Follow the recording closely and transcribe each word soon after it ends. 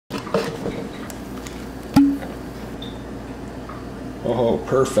Oh,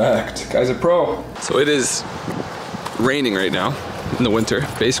 perfect. Guy's a pro. So it is raining right now in the winter.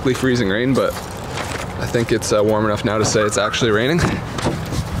 Basically freezing rain, but I think it's warm enough now to say it's actually raining.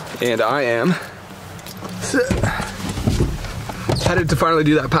 And I am headed to finally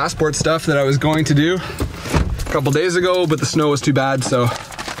do that passport stuff that I was going to do a couple days ago, but the snow was too bad, so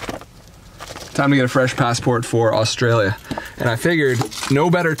time to get a fresh passport for Australia. And I figured no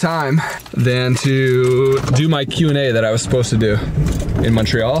better time than to do my Q&A that I was supposed to do in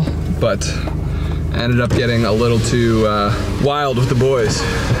Montreal, but ended up getting a little too wild with the boys.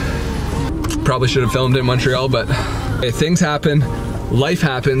 Probably should have filmed it in Montreal, but hey, things happen. Life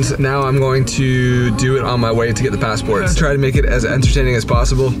happens. Now I'm going to do it on my way to get the passport. Try to make it as entertaining as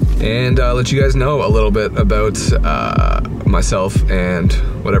possible and let you guys know a little bit about myself and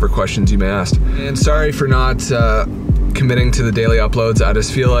whatever questions you may ask. And sorry for not committing to the daily uploads. I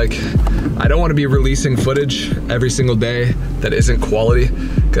just feel like I don't want to be releasing footage every single day that isn't quality,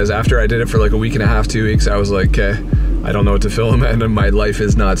 because after I did it for like a week and a half, 2 weeks, I was like, okay, I don't know what to film, and my life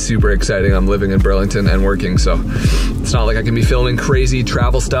is not super exciting. I'm living in Burlington and working, so it's not like I can be filming crazy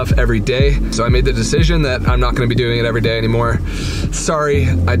travel stuff every day. So I made the decision that I'm not gonna be doing it every day anymore. Sorry,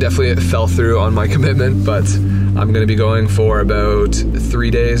 I definitely fell through on my commitment, but I'm gonna be going for about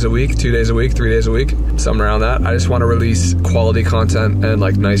 3 days a week, 2 days a week, 3 days a week, something around that. I just wanna release quality content and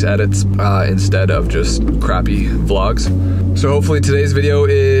like nice edits instead of just crappy vlogs. So hopefully today's video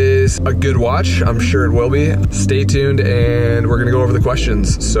is a good watch. I'm sure it will be. Stay tuned and we're gonna go over the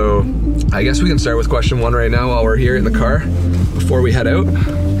questions. So I guess we can start with question 1 right now while we're here in the car before we head out.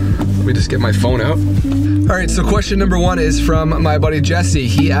 Let me just get my phone out. All right, so question number 1 is from my buddy Jesse.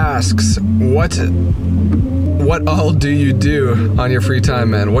 He asks, what all do you do on your free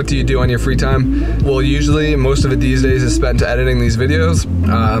time, man? What do you do on your free time? Well, usually most of it these days is spent editing these videos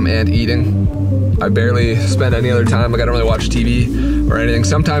and eating. I barely spend any other time. Like, I don't really watch TV or anything.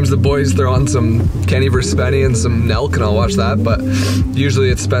 Sometimes the boys throw on some Kenny vs. Spenny and some Nelk and I'll watch that, but usually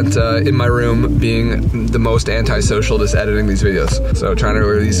it's spent in my room being the most antisocial, just editing these videos. So trying to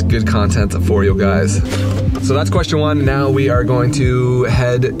release good content for you guys. So that's question 1. Now we are going to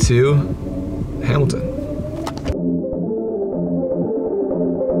head to Hamilton.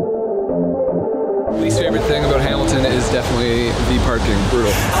 Least favorite thing about Hamilton is definitely the parking.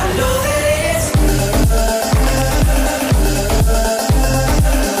 Brutal.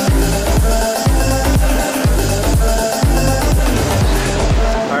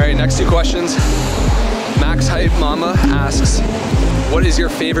 Next 2 questions. Max Hype Mama asks, what is your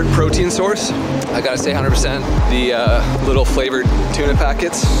favorite protein source? I gotta say 100% the little flavored tuna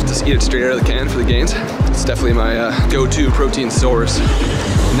packets. Just eat it straight out of the can for the gains. It's definitely my go-to protein source.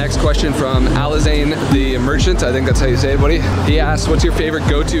 Next question from Alizane the Merchant. I think that's how you say it, buddy. He asks, what's your favorite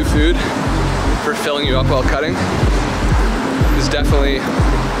go-to food for filling you up while cutting? It's definitely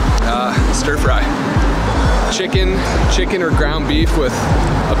stir fry. Chicken or ground beef with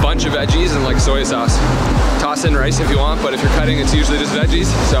a bunch of veggies and like soy sauce. Toss in rice if you want, but if you're cutting, it's usually just veggies.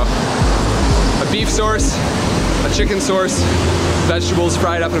 So a beef source, a chicken source, vegetables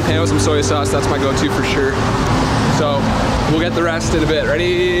fried up in a pan with some soy sauce. That's my go-to for sure. So we'll get the rest in a bit.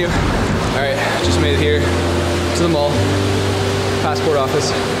 Ready? All right, just made it here to the mall, passport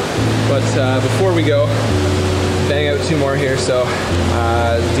office. But before we go, bang out 2 more here. So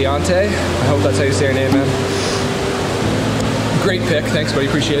Deontay, I hope that's how you say your name, man. Great pick, thanks buddy,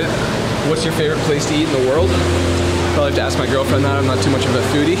 appreciate it. What's your favorite place to eat in the world? Probably have to ask my girlfriend that. I'm not too much of a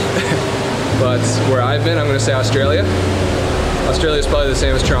foodie. But where I've been, I'm gonna say Australia. Australia's probably the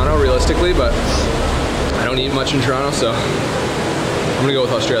same as Toronto, realistically, but I don't eat much in Toronto, so I'm gonna go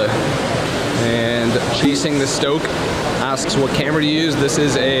with Australia. And Chasing the Stoke asks, what camera do you use? This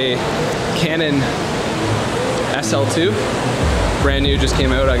is a Canon SL2. Brand new, just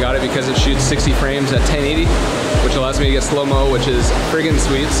came out. I got it because it shoots 60 frames at 1080, which allows me to get slow-mo, which is friggin'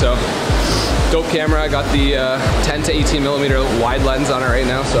 sweet. So dope camera. I got the 10 to 18 millimeter wide lens on it right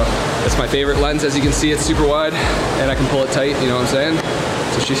now, so it's my favorite lens. As you can see, it's super wide and I can pull it tight, you know what I'm saying?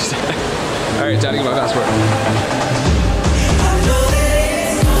 So she's all right, time to get my passport.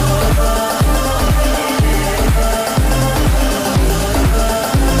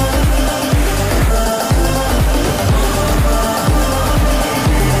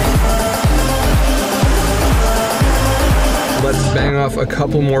 Let's bang off a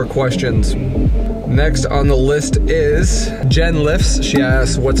couple more questions. Next on the list is Jen Lifts. She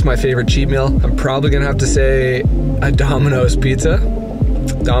asks, what's my favorite cheat meal? I'm probably gonna have to say a Domino's pizza.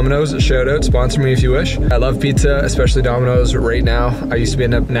 Domino's, shout out, sponsor me if you wish. I love pizza, especially Domino's right now. I used to be a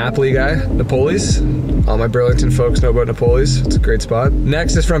Napoli guy, Napoli's, All my Burlington folks know about Napoli's. It's a great spot.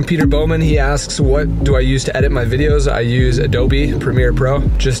 Next is from Peter Bowman. He asks, what do I use to edit my videos? I use Adobe Premiere Pro.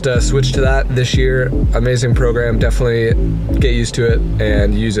 Just switched to that this year. Amazing program. Definitely get used to it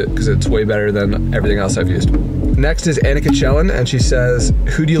and use it because it's way better than everything else I've used. Next is Annika Chellen, and she says,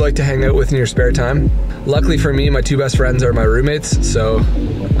 who do you like to hang out with in your spare time? Luckily for me, my two best friends are my roommates, so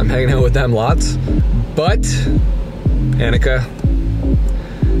I'm hanging out with them lots. But, Annika,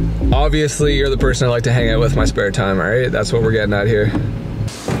 obviously you're the person I like to hang out with in my spare time, all right? That's what we're getting at here.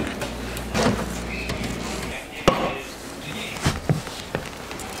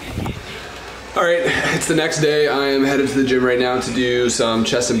 All right, it's the next day. I am headed to the gym right now to do some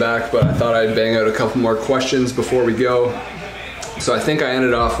chest and back, but I thought I'd bang out a couple more questions before we go. So I think I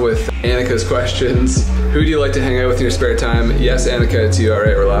ended off with Annika's questions. Who do you like to hang out with in your spare time? Yes, Annika, it's you, all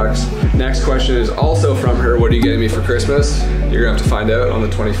right, relax. Next question is also from her. What are you getting me for Christmas? You're gonna have to find out on the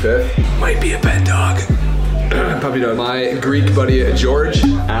 25th. Might be a pet dog. Puppy dog. My Greek buddy George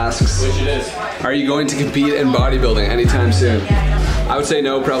asks, which it is, are you going to compete in bodybuilding anytime soon? I would say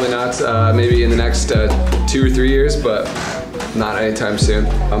no, probably not. Maybe in the next 2 or 3 years, but not anytime soon.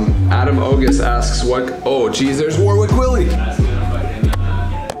 Adam Ogus asks, what? Oh, geez, there's Warwick Willie.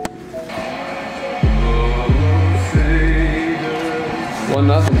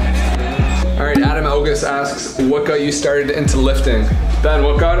 1-0. All right, Adam Ogus asks, what got you started into lifting? Ben,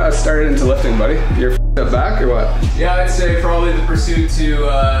 what got us started into lifting, buddy? You're up back or what? Yeah, I'd say probably the pursuit to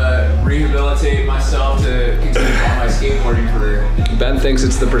rehabilitate myself to continue on my skateboarding career. Ben thinks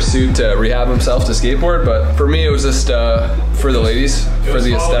it's the pursuit to rehab himself to skateboard, but for me it was just for the ladies, for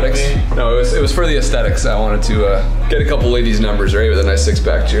the aesthetics. No, it was for the aesthetics. I wanted to get a couple ladies' numbers, right, with a nice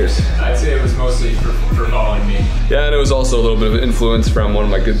six-pack. Cheers. I'd say it was mostly for following me. Yeah, and it was also a little bit of influence from one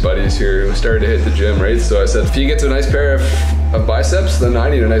of my good buddies here who started to hit the gym, right? So I said, if you get to a nice pair of biceps, then I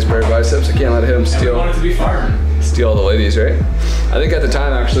need a nice pair of biceps. I can't let him steal. I wanted to be farming. Steal all the ladies, right? I think at the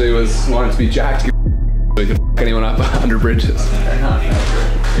time actually was wanted to be jacked. We could f anyone up under bridges.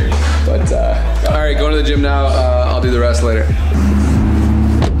 But all right, going to the gym now. I'll do the rest later.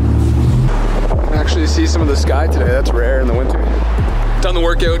 Actually see some of the sky today. That's rare in the winter. Done the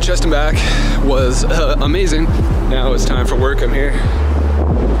workout, chest and back was amazing. Now it's time for work. I'm here.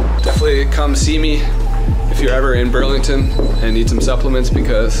 Definitely come see me if you're ever in Burlington and need some supplements,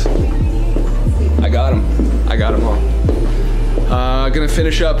 because I got them. I got them all. Gonna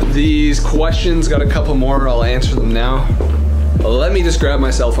finish up these questions. Got a couple more. I'll answer them now. Let me just grab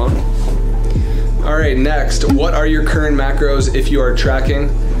my cell phone. All right, next. What are your current macros if you are tracking?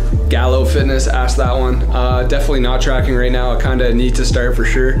 Gallo Fitness asked that one. Definitely not tracking right now. I kind of need to start for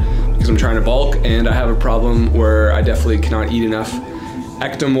sure because I'm trying to bulk and I have a problem where I definitely cannot eat enough.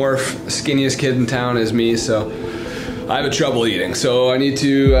 Ectomorph, skinniest kid in town is me, so I have trouble eating. So I need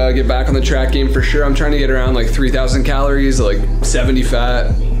to get back on the track game for sure. I'm trying to get around like 3,000 calories, like 70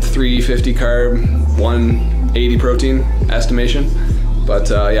 fat, 350 carb, 180 protein estimation. But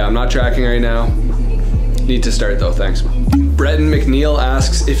yeah, I'm not tracking right now. Need to start though, thanks. Bretton McNeil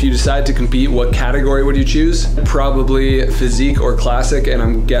asks, if you decide to compete, what category would you choose? Probably physique or classic, and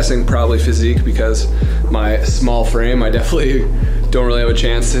I'm guessing probably physique because my small frame, I definitely don't really have a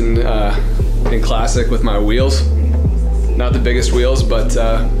chance in classic with my wheels. Not the biggest wheels, but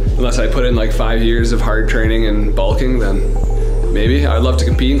unless I put in like 5 years of hard training and bulking, then maybe. I'd love to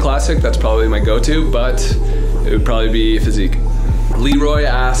compete in classic, that's probably my go-to, but it would probably be physique. Leroy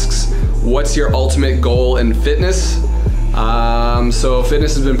asks, what's your ultimate goal in fitness? So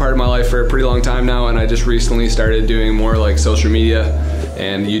fitness has been part of my life for a pretty long time now, and I just recently started doing more like social media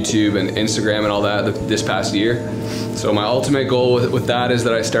and YouTube and Instagram and all that this past year. So my ultimate goal with that is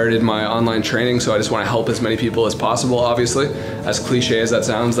that I started my online training, so I just want to help as many people as possible, obviously. As cliche as that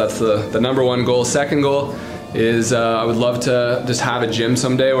sounds, that's the #1 goal. Second goal is I would love to just have a gym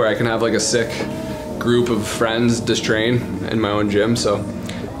someday where I can have like a sick group of friends just train in my own gym. So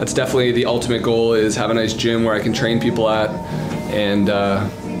that's definitely the ultimate goal, is have a nice gym where I can train people at and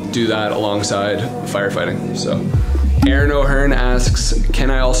do that alongside firefighting. So Aaron O'Hearn asks, can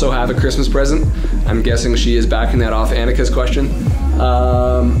I also have a Christmas present? I'm guessing she is backing that off Annika's question.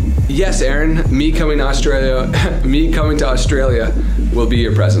 Yes, Aaron, me coming to Australia will be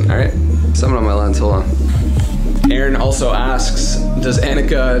your present, all right? Something on my lens, hold on. Aaron also asks, does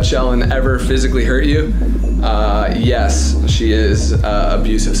Annika Chellen ever physically hurt you? Yes, she is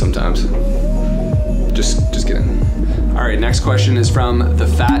abusive sometimes. Just kidding. All right, next question is from the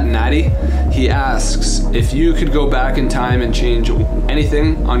Fat Natty. He asks, if you could go back in time and change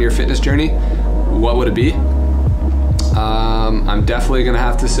anything on your fitness journey, what would it be? I'm definitely gonna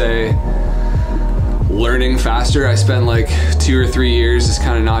have to say learning faster. I spent like 2 or 3 years just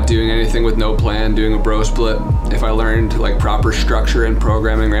kind of not doing anything with no plan, doing a bro split. If I learned like proper structure and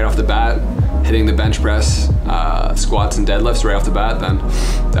programming right off the bat, hitting the bench press, squats and deadlifts right off the bat, then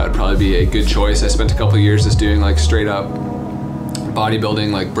that would probably be a good choice. I spent a couple of years just doing like straight up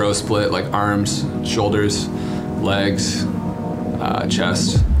bodybuilding, like bro split, like arms, shoulders, legs,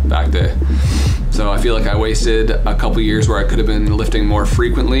 chest, back day. So I feel like I wasted a couple years where I could have been lifting more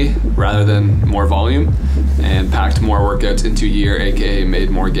frequently rather than more volume, and packed more workouts into a year, aka made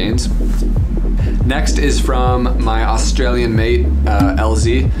more gains. Next is from my Australian mate,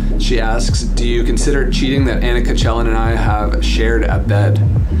 LZ. She asks, do you consider cheating that Annika Chellen and I have shared a bed?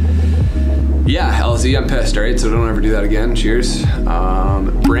 Yeah, LZ, I'm pissed, right? So don't ever do that again. Cheers.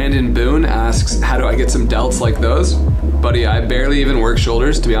 Brandon Boone asks, how do I get some delts like those? Buddy, I barely even work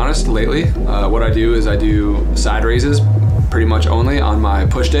shoulders, to be honest, lately. What I do is I do side raises pretty much only on my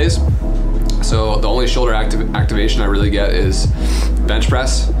push days. So the only shoulder activation I really get is bench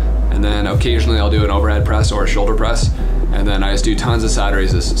press, and then occasionally I'll do an overhead press or a shoulder press, and then I just do tons of side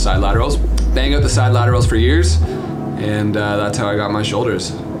raises, side laterals. Bang out the side laterals for years, and that's how I got my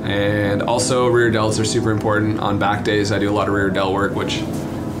shoulders. And also rear delts are super important. On back days, I do a lot of rear delt work, which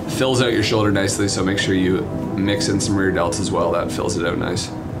fills out your shoulder nicely, so make sure you mix in some rear delts as well. That fills it out nice.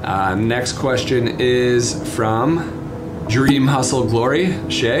 Next question is from Dream Hustle Glory,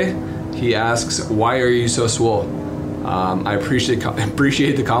 Shay. He asks, why are you so swole? I appreciate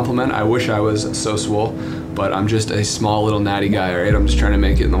the compliment. I wish I was so swole, but I'm just a small little natty guy, right? I'm just trying to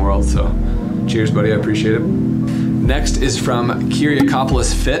make it in the world, so cheers, buddy, I appreciate it. Next is from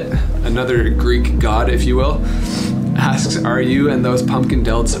Kyriakopoulos Fit, another Greek god, if you will. Asks, are you and those pumpkin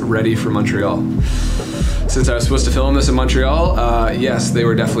delts ready for Montreal? Since I was supposed to film this in Montreal, yes, they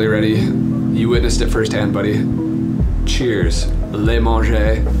were definitely ready. You witnessed it firsthand, buddy. Cheers. Le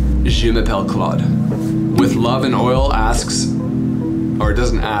manger, je m'appelle Claude. With Love and Oil asks, or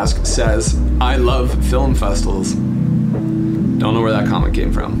doesn't ask, says, I love film festivals. Don't know where that comment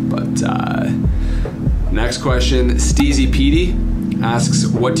came from, but next question, Steezy Petey asks,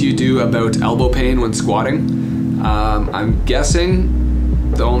 what do you do about elbow pain when squatting? I'm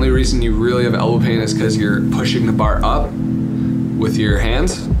guessing the only reason you really have elbow pain is because you're pushing the bar up with your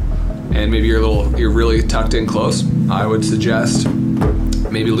hands, and maybe you're really tucked in close. I would suggest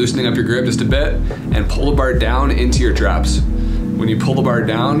maybe loosening up your grip just a bit and pull the bar down into your traps. When you pull the bar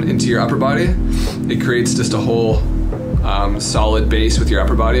down into your upper body, it creates just a whole solid base with your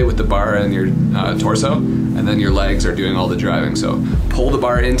upper body, with the bar and your torso, and then your legs are doing all the driving. So pull the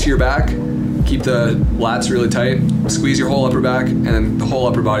bar into your back, keep the lats really tight, squeeze your whole upper back, and then the whole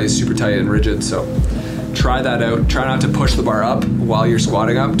upper body is super tight and rigid. So try that out. Try not to push the bar up while you're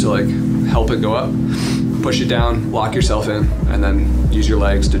squatting up to like help it go up. Push it down, lock yourself in, and then use your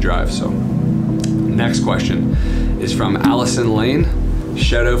legs to drive. So next question is from Allison Lane.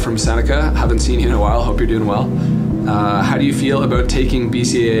 Shout out from Seneca. Haven't seen you in a while, hope you're doing well. How do you feel about taking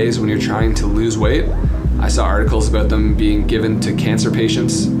BCAAs when you're trying to lose weight? I saw articles about them being given to cancer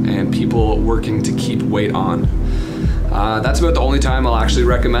patients and people working to keep weight on. That's about the only time I'll actually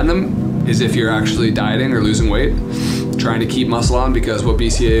recommend them, is if you're actually dieting or losing weight, trying to keep muscle on, because what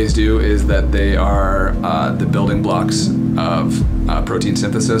BCAAs do is that they are the building blocks of protein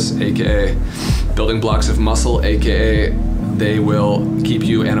synthesis, aka building blocks of muscle, aka they will keep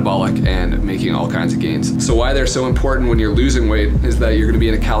you anabolic and making all kinds of gains. So why they're so important when you're losing weight is that you're gonna be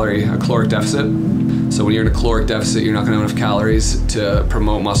in a caloric deficit. So when you're in a caloric deficit, you're not gonna have enough calories to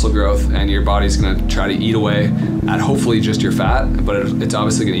promote muscle growth, and your body's gonna try to eat away at hopefully just your fat, but it's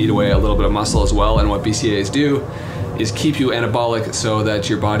obviously gonna eat away a little bit of muscle as well. And what BCAAs do is keep you anabolic so that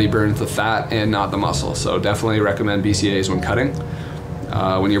your body burns the fat and not the muscle. So definitely recommend BCAAs when cutting.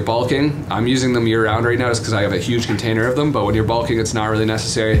 When you're bulking, I'm using them year round right now just because I have a huge container of them, but when you're bulking, it's not really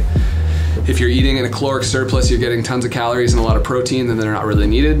necessary. If you're eating in a caloric surplus, you're getting tons of calories and a lot of protein, then they're not really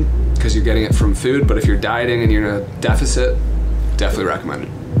needed because you're getting it from food. But if you're dieting and you're in a deficit, definitely recommend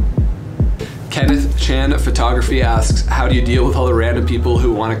it. Kenneth Chan Photography asks, how do you deal with all the random people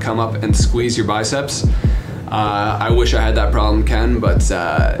who want to come up and squeeze your biceps? I wish I had that problem, Ken, but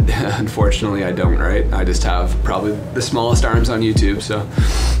unfortunately I don't, right? I just have probably the smallest arms on YouTube, so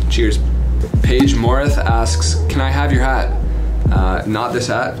cheers. Paige Morith asks, can I have your hat? Not this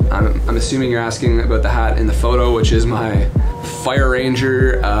hat. I'm assuming you're asking about the hat in the photo, which is my Fire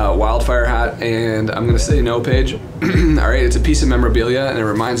Ranger wildfire hat, and I'm gonna say no, Paige. All right, it's a piece of memorabilia, and it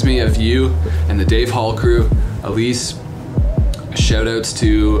reminds me of you and the Dave Hall crew, Elise. Shout outs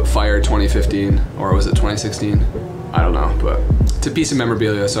to Fire 2015, or was it 2016? I don't know, but it's a piece of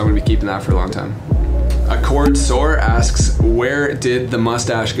memorabilia, so I'm gonna be keeping that for a long time. Accord Sore asks, where did the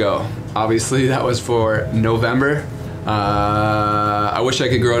mustache go? Obviously that was for November. I wish I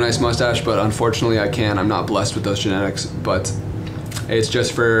could grow a nice mustache, but unfortunately I can't. I'm not blessed with those genetics, but it's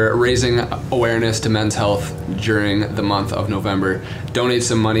just for raising awareness to men's health during the month of November. Donate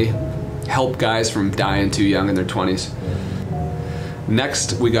some money, help guys from dying too young in their 20s.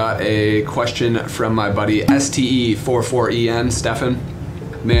 Next, we got a question from my buddy STE44EN, Stefan.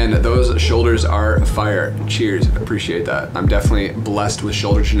 Man, those shoulders are fire. Cheers, appreciate that. I'm definitely blessed with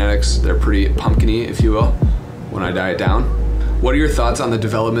shoulder genetics. They're pretty pumpkin-y, if you will, when I diet down. What are your thoughts on the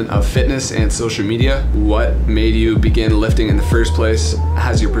development of fitness and social media? What made you begin lifting in the first place?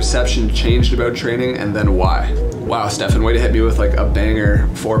 Has your perception changed about training, and then why? Wow, Stefan, way to hit me with like a banger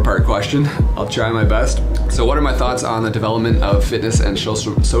 4-part question. I'll try my best. So what are my thoughts on the development of fitness and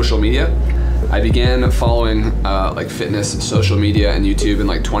social media? I began following like fitness, social media, and YouTube in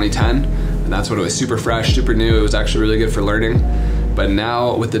like 2010, and that's when it was super fresh, super new. It was actually really good for learning. But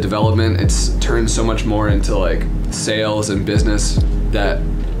now with the development, it's turned so much more into like sales and business that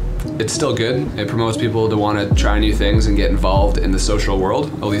it's still good. It promotes people to want to try new things and get involved in the social world.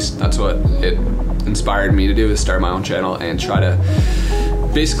 At least that's what it inspired me to do, is start my own channel and try to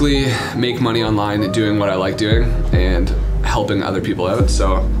basically make money online doing what I like doing and helping other people out.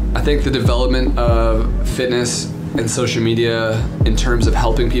 So I think the development of fitness and social media in terms of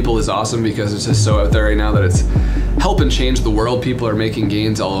helping people is awesome, because it's just so out there right now that it's helping change the world. People are making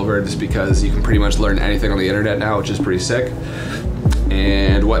gains all over just because you can pretty much learn anything on the internet now, which is pretty sick.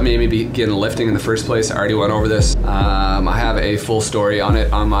 And what made me begin lifting in the first place, I already went over this. I have a full story on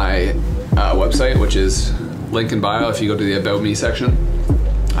it on my website, which is link in bio if you go to the About Me section.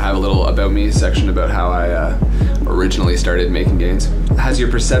 I have a little About Me section about how I originally started making gains. Has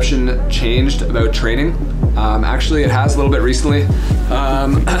your perception changed about training? Actually, it has a little bit recently.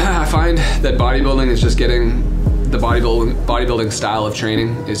 I find that bodybuilding is just getting, the bodybuilding style of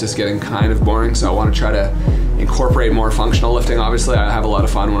training is just getting kind of boring, so I want to try to incorporate more functional lifting. Obviously, I have a lot of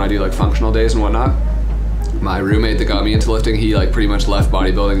fun when I do like functional days and whatnot. My roommate that got me into lifting, he like pretty much left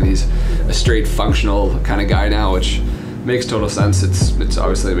bodybuilding and he's a straight functional kind of guy now, which makes total sense. It's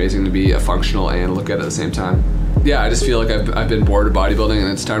obviously amazing to be a functional and look good at the same time. Yeah, I just feel like I've been bored of bodybuilding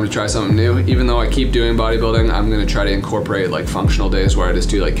and it's time to try something new. Even though I keep doing bodybuilding, I'm gonna try to incorporate like functional days where I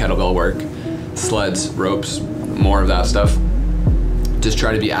just do like kettlebell work, sleds, ropes, more of that stuff. Just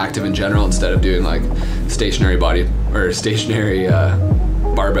try to be active in general instead of doing like stationary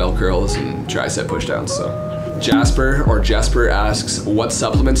barbell curls and tricep pushdowns. So Jasper asks, what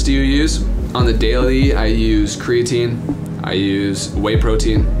supplements do you use? On the daily, I use creatine, I use whey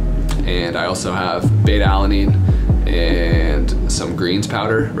protein, and I also have beta-alanine and some greens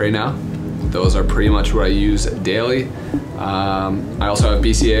powder right now. Those are pretty much what I use daily. I also have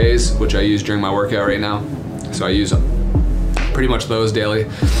BCAAs, which I use during my workout right now. So I use pretty much those daily.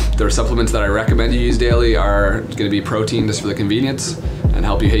 The supplements that I recommend you use daily are gonna be protein, just for the convenience and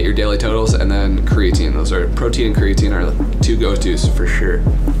help you hit your daily totals, and then creatine. Those are, protein and creatine are the two go-tos for sure.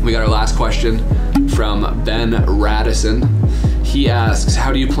 We got our last question from Ben Radisson. He asks,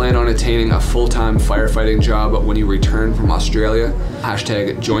 how do you plan on attaining a full-time firefighting job when you return from Australia?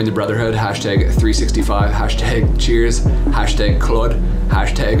 Hashtag join the brotherhood, hashtag 365, hashtag cheers, hashtag Claude,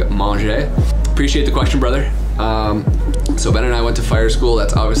 hashtag manger. Appreciate the question, brother. So Ben and I went to fire school.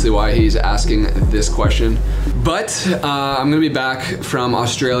 That's obviously why he's asking this question. But I'm gonna be back from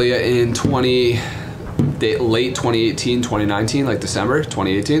Australia in late 2018, 2019, like December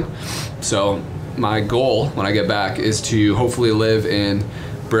 2018. So my goal when I get back is to hopefully live in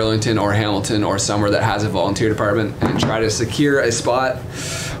Burlington or Hamilton or somewhere that has a volunteer department and try to secure a spot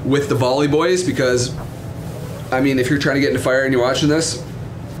with the Volley Boys, because I mean, if you're trying to get into fire and you're watching this,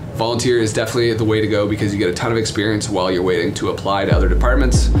 volunteer is definitely the way to go, because you get a ton of experience while you're waiting to apply to other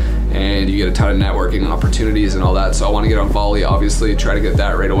departments, and you get a ton of networking opportunities and all that. So I want to get on Volley, obviously, try to get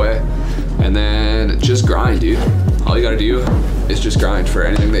that right away, and then just grind, dude. All you got to do is just grind for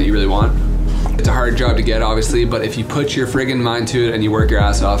anything that you really want. It's a hard job to get, obviously, but if you put your friggin' mind to it and you work your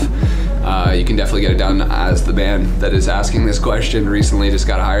ass off, you can definitely get it done. As the man that is asking this question recently just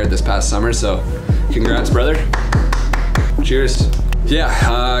got hired this past summer, so congrats, brother. Cheers.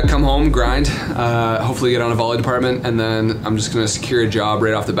 Yeah, come home, grind, hopefully get on a Volley department, and then I'm just gonna secure a job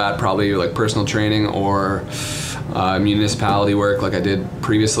right off the bat, probably like personal training or municipality work like I did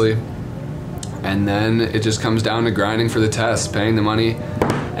previously. And then it just comes down to grinding for the test, paying the money,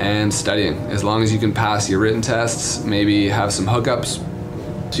 and studying. As long as you can pass your written tests, maybe have some hookups,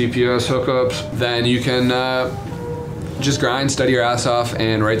 CPS hookups, then you can just grind, study your ass off,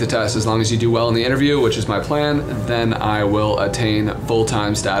 and write the test. As long as you do well in the interview, which is my plan, then I will attain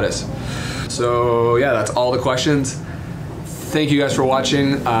full-time status. So yeah, that's all the questions. thank you guys for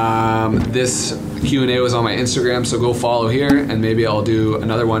watching. This Q&A was on my Instagram, so go follow here, and maybe I'll do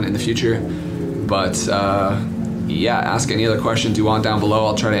another one in the future. But yeah, ask any other questions you want down below.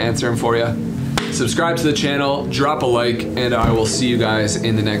 I'll try to answer them for you. Subscribe to the channel, drop a like, and I will see you guys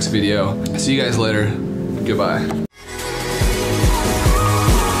in the next video. See you guys later. Goodbye.